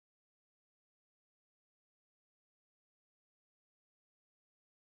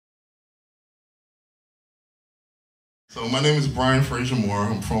So my name is Brian Frasier-Moore.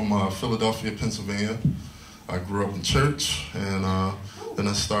 I'm from Philadelphia, Pennsylvania. I grew up in church, and then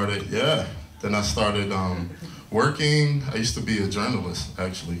I started working. I used to be a journalist,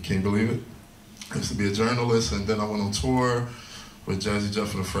 actually. Can you believe it? I used to be a journalist, and then I went on tour with Jazzy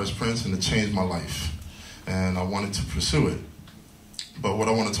Jeff and the Fresh Prince, and it changed my life. And I wanted to pursue it. But what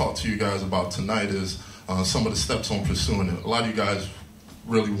I want to talk to you guys about tonight is some of the steps on pursuing it. A lot of you guys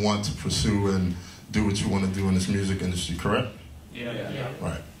really want to pursue and do what you want to do in this music industry, correct? Yeah.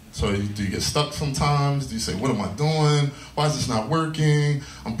 Right. So do you get stuck sometimes? Do you say, what am I doing? Why is this not working?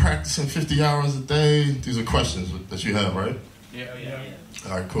 I'm practicing 50 hours a day. These are questions that you have, right? Yeah.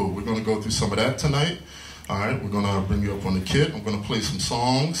 All right, cool. We're going to go through some of that tonight. All right, we're going to bring you up on the kit. I'm going to play some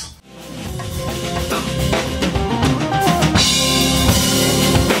songs.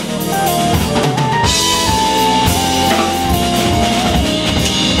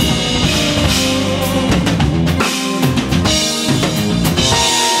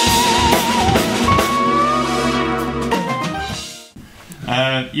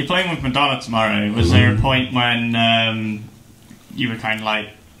 You're playing with Madonna tomorrow. Was there a point when you were kind of like,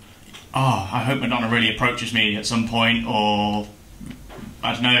 oh, I hope Madonna really approaches me at some point, or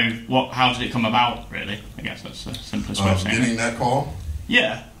I don't know, how did it come about, really? I guess that's the simplest way of saying it. Getting that call?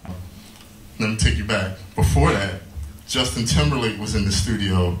 Yeah. Let me take you back. Before that, Justin Timberlake was in the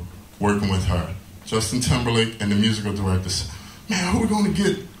studio working with her. Justin Timberlake and the musical director said, man, who are we going to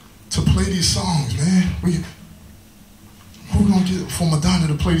get to play these songs, man? Who are we going to get for Madonna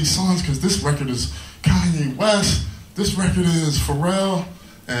to play these songs? Because this record is Kanye West, this record is Pharrell,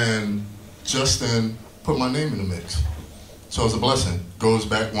 and Justin put my name in the mix. So it's a blessing. Goes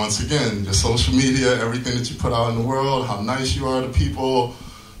back once again, your social media, everything that you put out in the world, how nice you are to people,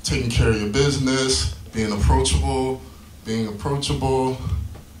 taking care of your business, being approachable, being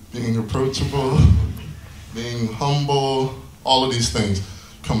humble, all of these things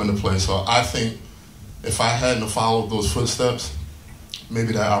come into play. So I think if I hadn't followed those footsteps,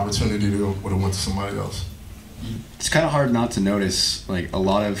 maybe that opportunity would have went to somebody else. It's kind of hard not to notice, like, a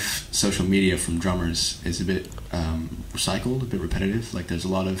lot of social media from drummers is a bit recycled, a bit repetitive. Like, there's a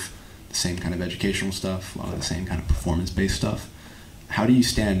lot of the same kind of educational stuff, a lot of the same kind of performance-based stuff. How do you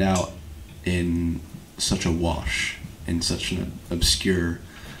stand out in such a wash, in such an obscure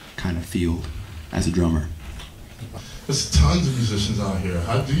kind of field as a drummer? There's tons of musicians out here.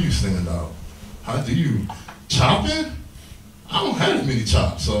 How do you stand out? How do you chopping? I don't have that many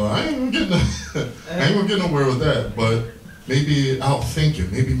chops, so I ain't gonna get nowhere with that. But maybe out thinking,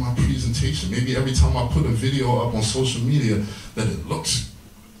 maybe my presentation, maybe every time I put a video up on social media that it looks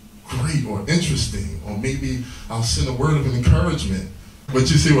great or interesting, or maybe I'll send a word of an encouragement. But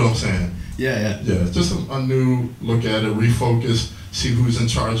you see what I'm saying? Yeah. Just a new look at it, refocus, see who's in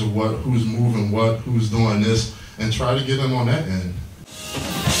charge of what, who's moving what, who's doing this, and try to get in on that end.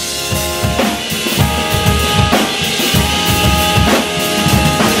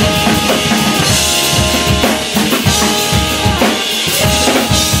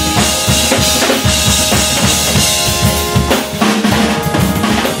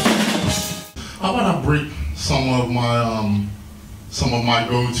 How about I break some of my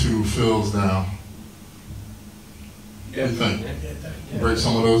go-to fills down? What do you think? Break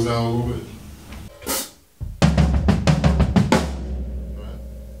some of those down a little bit.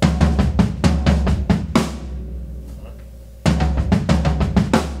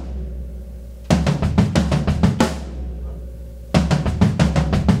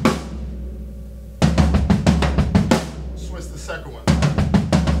 Switch the second one.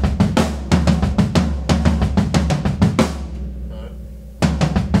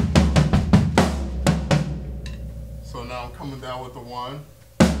 So now I'm coming down with the one.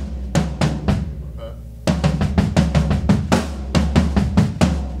 Okay.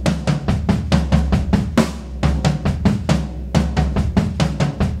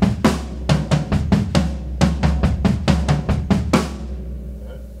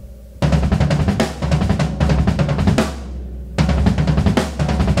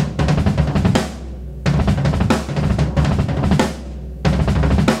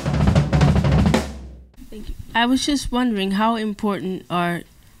 I was just wondering, how important are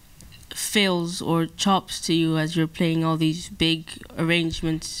fills or chops to you as you're playing all these big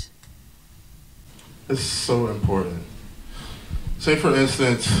arrangements? It's so important. Say for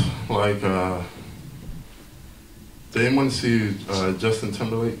instance, like, did anyone see Justin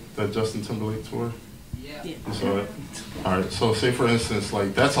Timberlake, that Justin Timberlake tour? Yeah. You saw it? All right, so say for instance,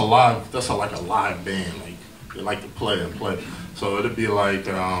 like, that's like a live band, like, they like to play and play. So it'd be like,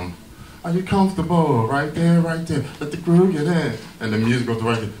 Are you comfortable? Right there, right there. Let the groove get in. And the music goes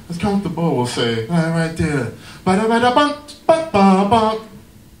right there. It's comfortable. We'll say, right there. Ba-da-ba-da-bum-ba-ba-bum.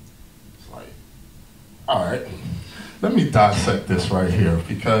 It's like, all right. Let me dissect this right here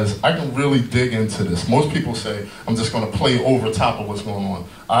because I can really dig into this. Most people say, I'm just going to play over top of what's going on.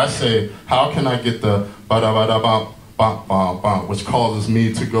 I say, how can I get the ba-da-ba-da-bum-bum-bum, which causes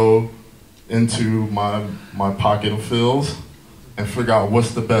me to go into my pocket of fills and figure out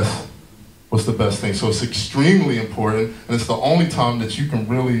what's the best thing. So it's extremely important, and it's the only time that you can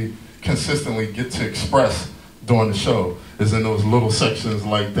really consistently get to express during the show is in those little sections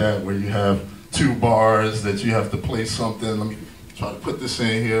like that where you have 2 bars that you have to play something. Let me try to put this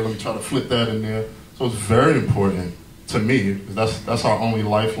in here. Let me try to flip that in there. So it's very important to me. That's our only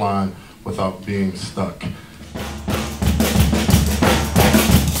lifeline without being stuck.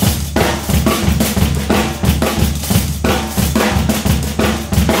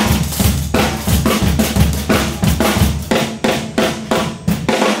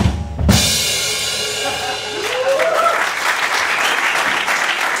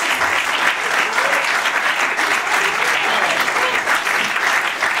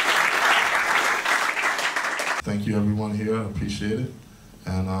 Thank you, everyone here. I appreciate it.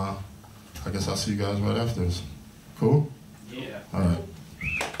 And I guess I'll see you guys right after this. Cool? Yeah. All right.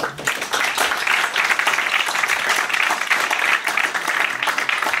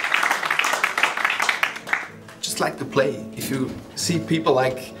 Just like to play. If you see people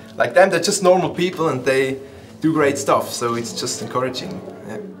like them, they're just normal people and they do great stuff. So it's just encouraging.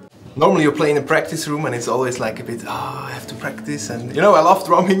 Yeah. Normally you play in a practice room and it's always like a bit, I have to practice. And you know, I love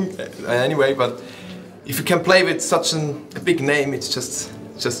drumming anyway, but if you can play with such a big name, it's just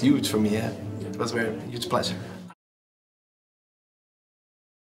huge for me. Yeah. It was a very huge pleasure.